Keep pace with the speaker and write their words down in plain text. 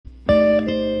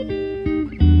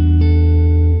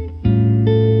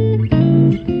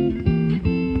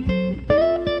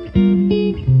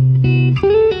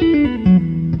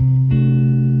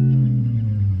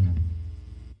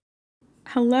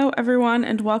everyone,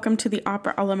 and welcome to the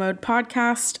Opera a la Mode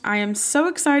podcast. I am so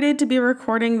excited to be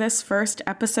recording this first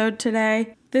episode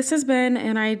today. This has been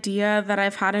an idea that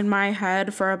I've had in my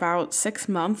head for about 6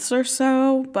 months or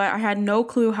so, but I had no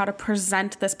clue how to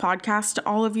present this podcast to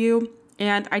all of you,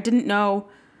 and I didn't know,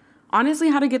 honestly,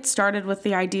 how to get started with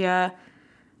the idea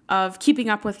of keeping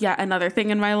up with yet another thing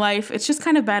in my life. It's just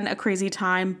kind of been a crazy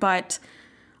time, but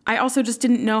I also just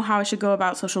didn't know how I should go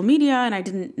about social media, and I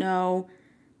didn't know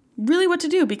really what to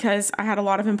do because I had a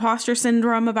lot of imposter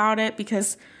syndrome about it,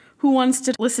 because who wants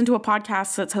to listen to a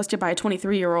podcast that's hosted by a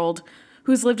 23-year-old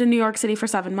who's lived in New York City for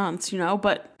 7 months,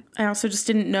 But I also just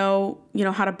didn't know,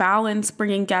 how to balance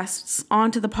bringing guests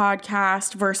onto the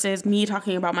podcast versus me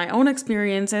talking about my own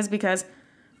experiences, because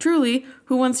truly,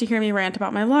 who wants to hear me rant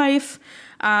about my life?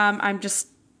 I'm just,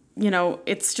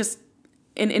 it's just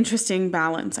an interesting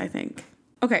balance, I think.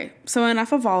 Okay, so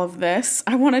enough of all of this.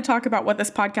 I want to talk about what this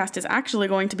podcast is actually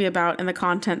going to be about and the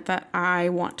content that I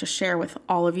want to share with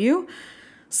all of you.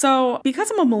 So because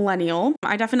I'm a millennial,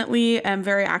 I definitely am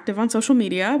very active on social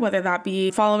media, whether that be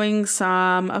following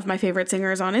some of my favorite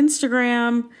singers on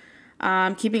Instagram,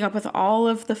 keeping up with all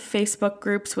of the Facebook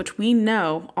groups, which we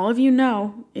know, all of you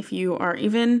know, if you are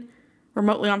even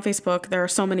remotely on Facebook, there are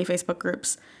so many Facebook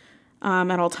groups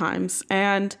at all times.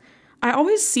 And I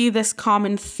always see this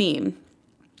common theme,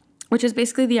 which is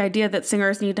basically the idea that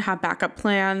singers need to have backup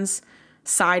plans,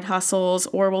 side hustles,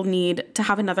 or will need to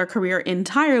have another career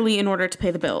entirely in order to pay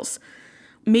the bills.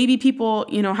 Maybe people,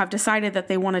 have decided that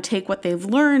they want to take what they've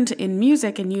learned in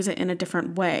music and use it in a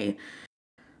different way.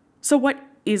 So what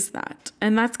is that?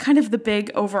 And that's kind of the big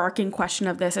overarching question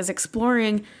of this, is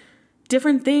exploring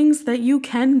different things that you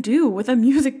can do with a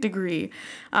music degree.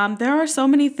 There are so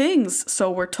many things, so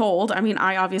we're told. I mean,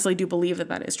 I obviously do believe that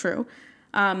that is true.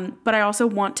 But I also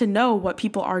want to know what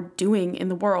people are doing in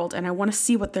the world, and I want to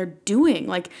see what they're doing.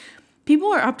 Like,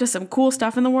 people are up to some cool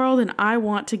stuff in the world, and I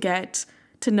want to get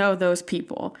to know those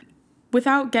people.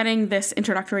 Without getting this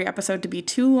introductory episode to be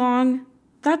too long,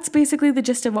 that's basically the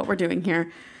gist of what we're doing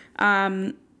here.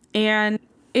 And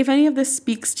if any of this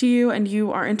speaks to you and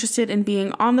you are interested in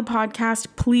being on the podcast,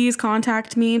 please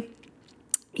contact me.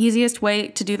 Easiest way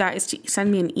to do that is to send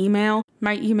me an email.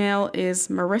 My email is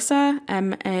Marissa,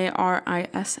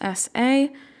 Marissa,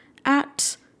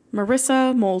 at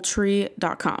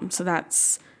marissamoultrie.com. So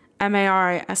that's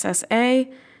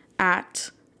Marissa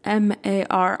at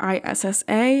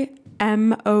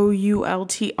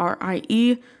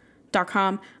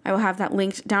MarисsaMoultrie.com. I will have that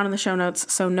linked down in the show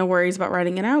notes, so no worries about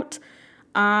writing it out.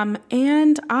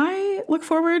 And I look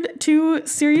forward to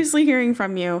seriously hearing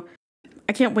from you.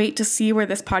 I can't wait to see where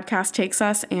this podcast takes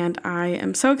us, and I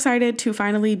am so excited to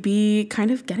finally be kind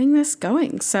of getting this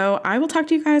going. So I will talk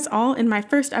to you guys all in my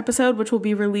first episode, which will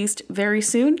be released very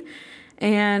soon,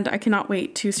 and I cannot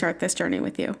wait to start this journey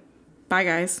with you. Bye,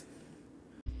 guys.